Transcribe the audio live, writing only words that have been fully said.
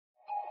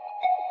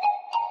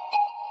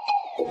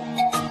Welcome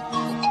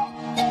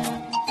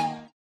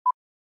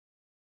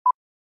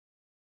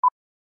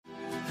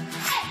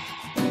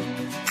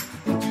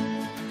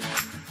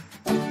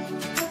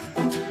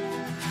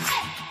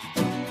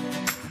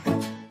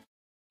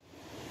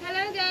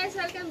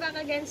back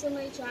again to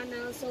my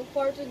channel. So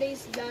for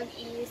today's vlog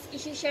is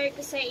i-share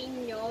ko sa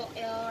inyo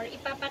or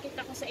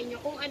ipapakita ko sa inyo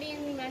kung ano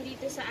yung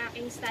nandito sa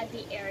aking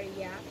study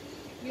area.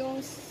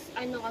 Yung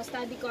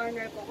study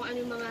corner ko, kung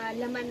ano yung mga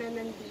laman na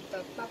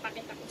nandito.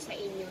 Papakita ko sa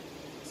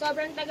inyo.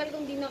 Sobrang tagal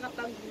kong di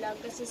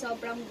nakapag-vlog kasi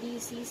sobrang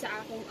busy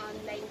sa aking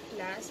online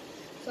class.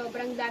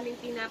 Sobrang daming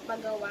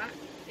pinapagawa.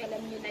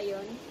 Alam nyo na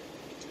yon.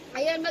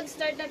 Ayun,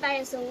 mag-start na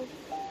tayo.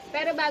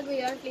 Pero bago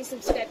yun, please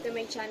subscribe to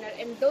my channel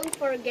and don't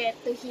forget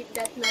to hit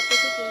that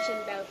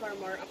notification bell for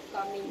more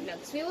upcoming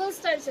vlogs. We will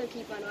start, so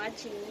keep on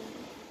watching.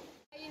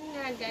 Ayun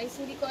nga guys,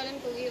 hindi ko alam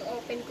kung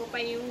i-open ko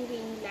pa yung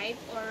ring light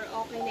or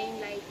okay na yung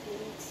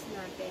lightings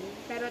natin.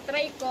 Pero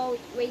try ko,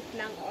 wait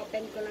lang,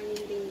 open ko lang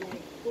yung ring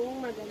light kung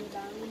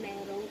magandang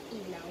merong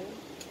ilaw.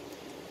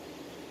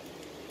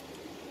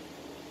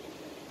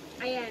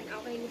 Ayan,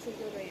 okay na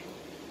siguro yan.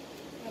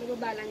 Pero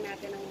baba lang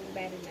natin ang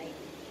berry light.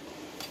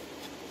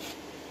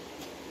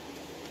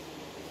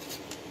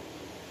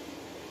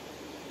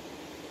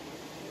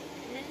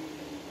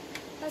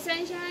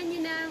 Pasensyahan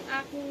nyo na ang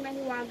aking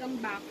mahiwagang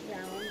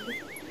background.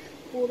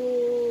 Puro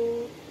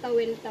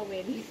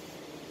tawil-tawil.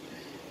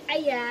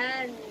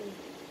 Ayan.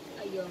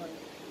 Ayun.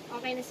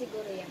 Okay na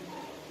siguro yan.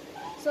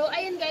 So,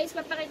 ayun guys,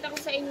 papakita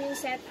ko sa inyo yung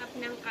setup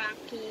ng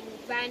aking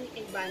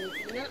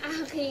ng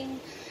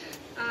aking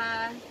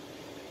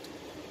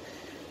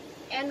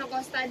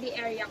study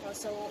area ko.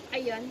 So,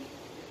 ayun.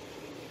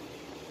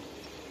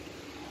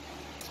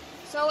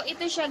 So,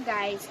 ito siya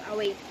guys.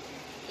 Wait.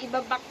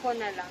 Ibaback ko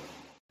na lang.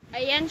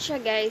 Ayan siya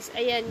guys,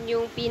 ayan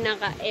yung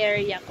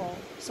pinaka-area ko.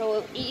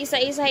 So,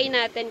 iisa-isahin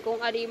natin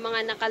kung ano yung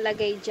mga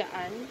nakalagay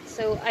dyan.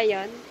 So,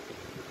 ayan.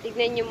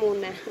 Tignan nyo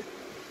muna.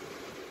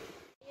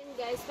 Ayan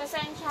guys,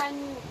 pasensyahan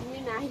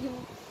nyo na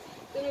yung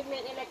tunog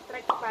ng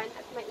electric fan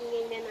at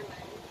maingay na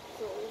naman.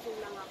 So, unsog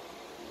lang ako.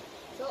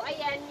 So,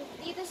 ayan.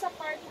 Dito sa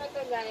part na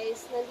to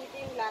guys, nandito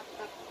yung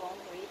laptop ko.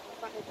 Wait,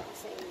 ipakita ko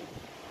sa inyo.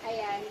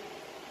 Ayan.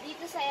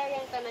 Dito sa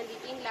area to,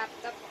 nandito yung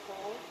laptop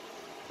ko.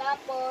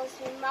 Tapos,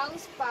 yung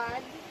mousepad,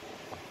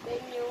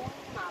 then yung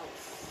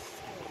mouse.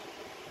 Ayan.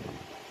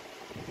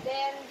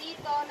 Then,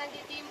 dito,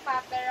 nandito yung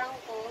paperang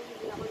ko.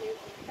 Hindi ako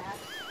nakikita.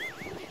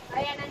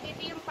 Ayan,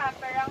 nandito yung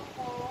paperang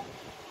ko.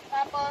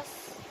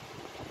 Tapos,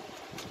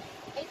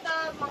 ito,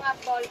 mga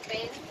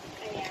ballpen.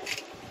 Ayan.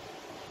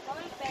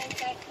 Ballpen,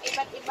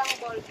 iba't ibang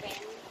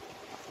ballpen.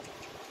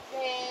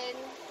 Then,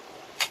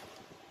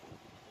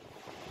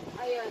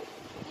 ayun.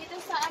 Dito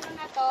sa ano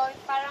na to,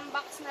 parang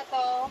box na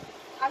to,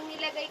 ang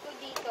nilagay ko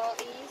dito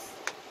is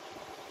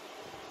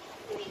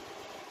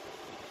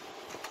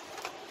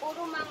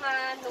puro mga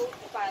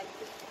notepad.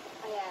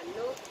 Ayan,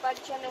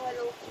 notepad siya ng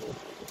Hello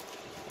Kitty.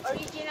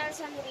 Original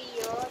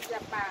Sanrio,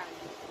 Japan.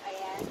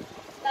 Ayan.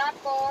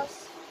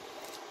 Tapos,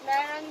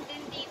 meron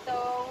din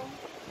ditong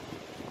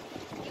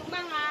yung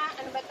mga,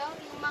 ano ba to?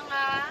 Yung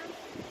mga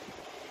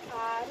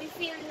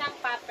refill ng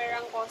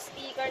paperang ko,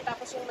 sticker,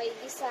 tapos yung may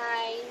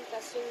design,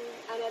 tapos yung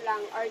ano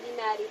lang,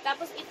 ordinary.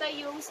 Tapos ito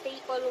yung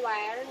staple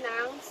wire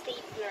ng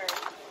stapler.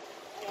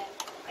 Ayan.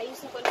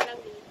 Ayusin ko na lang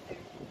later.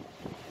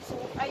 So,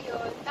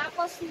 ayun.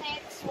 Tapos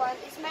next one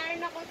is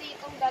meron ako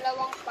ditong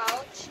dalawang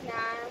pouch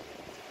na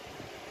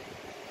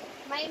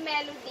may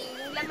melody.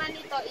 Yung laman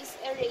nito is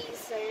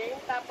eraser.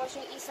 Tapos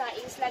yung isa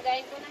is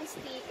lagayin ko ng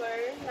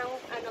sticker ng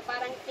ano,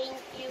 parang thank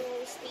you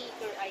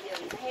sticker.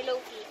 Ayun. Hello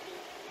Kitty.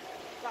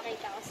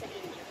 Pakita ko sa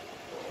inyo.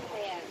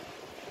 Ayan.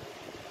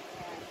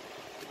 Ayan.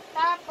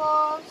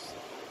 Tapos,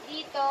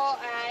 dito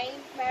ay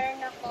meron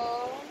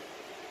akong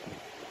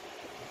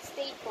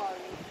stapler.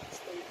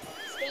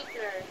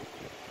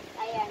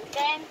 Ayan.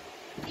 Then,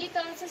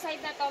 dito sa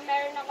side na to,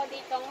 meron ako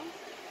ditong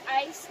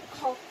iced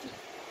coffee.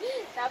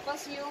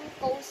 Tapos, yung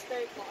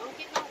coaster ko. Ang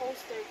cute ng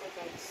coaster ko,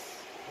 guys.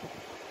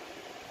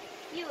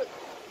 Cute.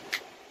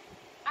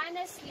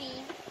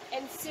 Honestly,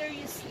 and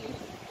seriously,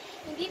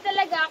 hindi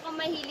talaga ako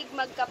mahilig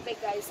magkape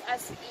guys,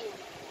 as in.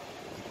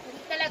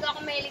 Hindi talaga ako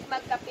mahilig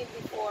magkape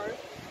before.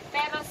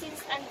 Pero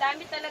since ang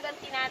dami talagang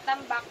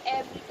tinatambak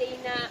everyday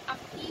na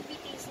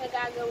activities na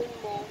gagawin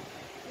mo,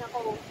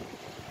 nako,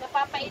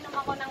 napapainom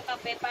ako ng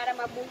kape para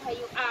mabuhay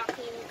yung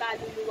aking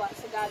kaluluwa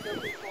sa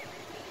gagawin ko.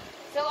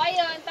 So,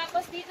 ayun.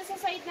 Tapos dito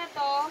sa side na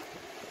to,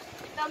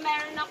 ito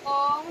meron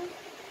akong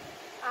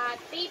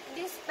tape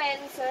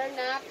dispenser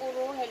na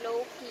puro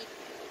Hello Kitty.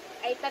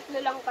 Ay, tatlo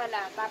lang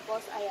pala.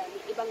 Tapos, ayan,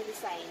 ibang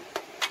design.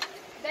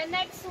 The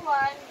next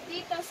one,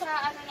 dito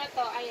sa ano na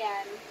to,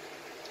 ayan.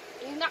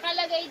 Yung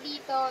nakalagay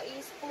dito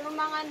is puro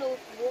mga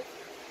notebook.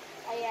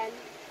 Ayan.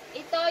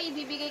 Ito,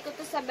 ibibigay ko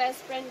to sa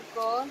best friend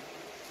ko.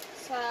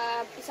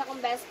 Sa isa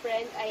kong best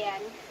friend,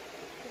 ayan.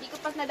 Hindi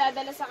ko pa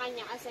nadadala sa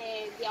kanya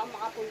kasi di ako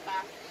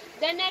makapunta.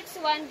 The next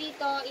one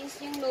dito is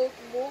yung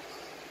notebook.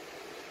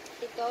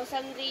 Ito,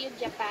 Sanrio,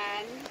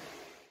 Japan.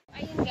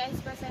 Ayun guys,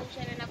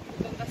 pasensya na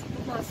napupunta kasi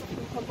pumasok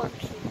yung kamag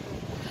dito.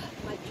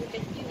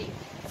 Madulit yun eh.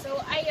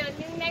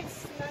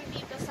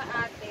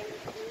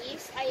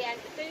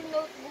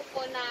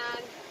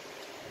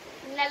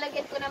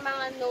 nilalagyan ko ng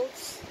mga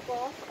notes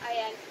ko.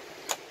 Ayan.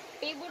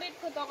 Favorite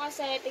ko to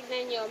kasi,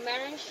 tignan nyo,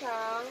 meron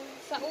siyang,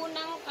 sa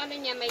unang, ano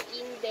niya, may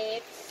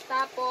index,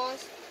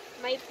 tapos,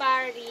 may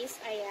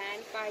Paris, ayan,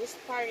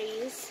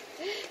 Paris.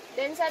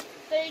 Then, sa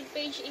third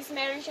page is,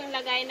 meron siyang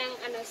lagay ng,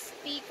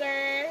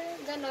 sticker,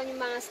 ganon, yung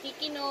mga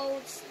sticky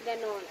notes,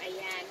 ganon,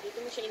 ayan, dito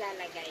mo siya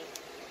ilalagay.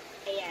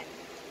 Ayan.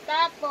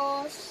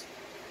 Tapos,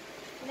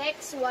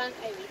 next one,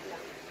 ay, wait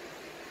lang.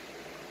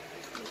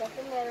 Dito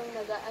merong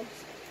nagaan.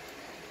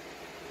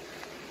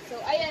 So,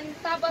 ayan.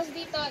 Tapos,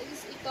 dito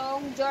is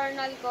itong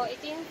journal ko.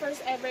 Ito yung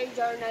first ever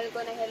journal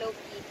ko na Hello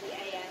Kitty.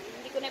 Ayan.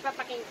 Hindi ko na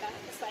ipapakita.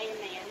 Basta, ayan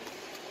na yan.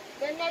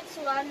 The next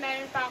one,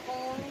 meron pa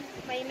akong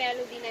may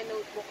melody na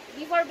notebook.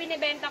 Before,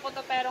 binibenta ko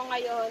to, pero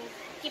ngayon,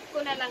 keep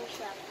ko na lang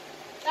siya.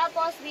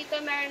 Tapos, dito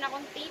meron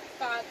akong tape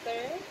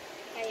cutter.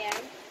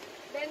 Ayan.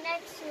 The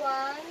next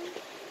one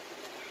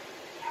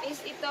is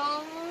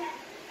itong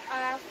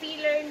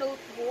filler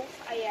notebook.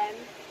 Ayan.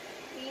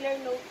 Filler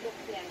notebook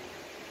yan.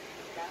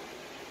 Diba?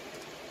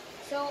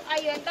 So,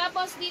 ayun.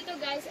 Tapos, dito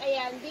guys,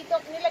 ayan. Dito,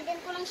 nilagyan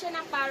ko lang siya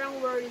ng parang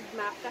world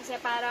map. Kasi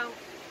parang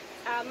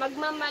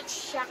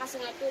magmamatch siya. Kasi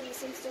nga,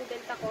 tourism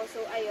student ako. So,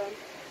 ayun.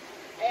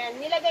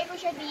 Ayan. Nilagay ko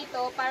siya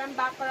dito. Parang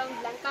background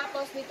lang.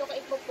 Tapos, dito ko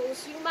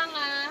ipopost yung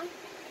mga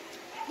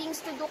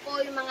things to do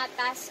ko. Yung mga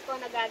task ko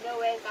na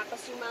gagawin.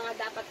 Tapos, yung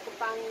mga dapat ko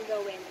pang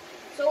gawin.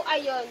 So,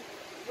 ayun.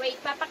 Wait.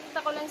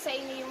 Papakita ko lang sa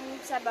inyo yung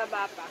sa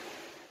baba pa.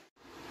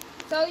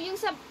 So, yung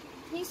sa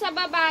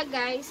baba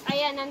guys,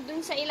 ayan.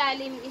 Nandun sa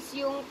ilalim is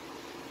yung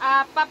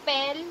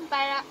papel,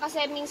 para,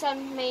 kasi minsan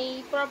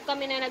may prof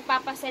kami na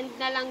nagpapasend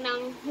na lang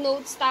ng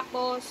notes,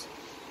 tapos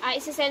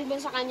isasend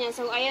mo sa kanya.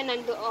 So, ayan,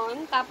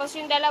 nandoon. Tapos,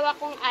 yung dalawa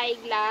kong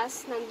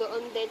eyeglass,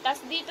 nandoon din.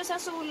 Tapos, dito sa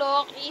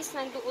sulok is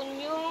nandoon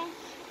yung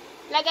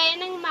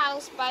lagayan ng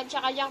mousepad,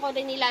 tsaka dyan ko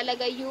din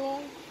nilalagay yung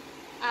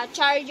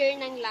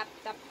charger ng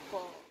laptop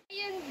ko.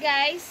 Ayun,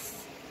 guys.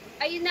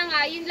 Ayun na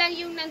nga, yun lang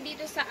yung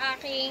nandito sa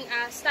aking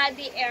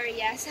study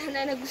area.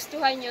 Sana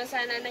nagustuhan nyo,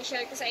 sana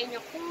na-share ko sa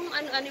inyo kung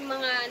ano-ano yung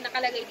mga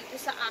nakalagay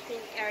dito sa aking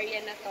area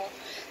na to.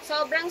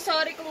 Sobrang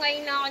sorry kung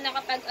ngayon na ako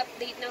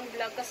nakapag-update ng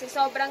vlog kasi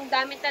sobrang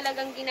dami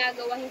talagang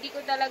ginagawa. Hindi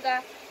ko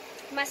talaga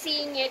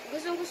masingit.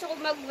 Gusto ko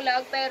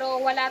mag-vlog pero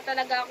wala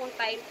talaga akong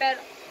time.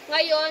 Pero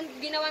ngayon,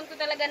 ginawan ko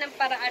talaga ng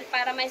paraan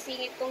para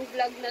masingit tong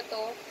vlog na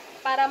to,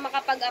 para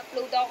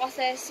makapag-upload ako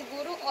kasi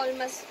siguro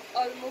almost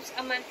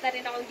a month na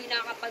rin ako hindi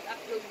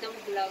nakakapag-upload ng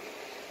vlog.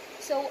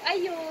 So,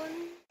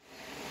 ayun.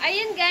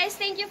 Ayun guys,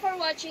 thank you for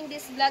watching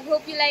this vlog.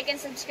 Hope you like and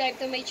subscribe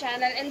to my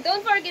channel. And don't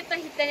forget to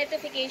hit the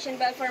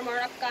notification bell for more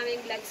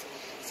upcoming vlogs.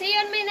 See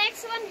you on my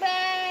next one.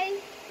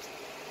 Bye!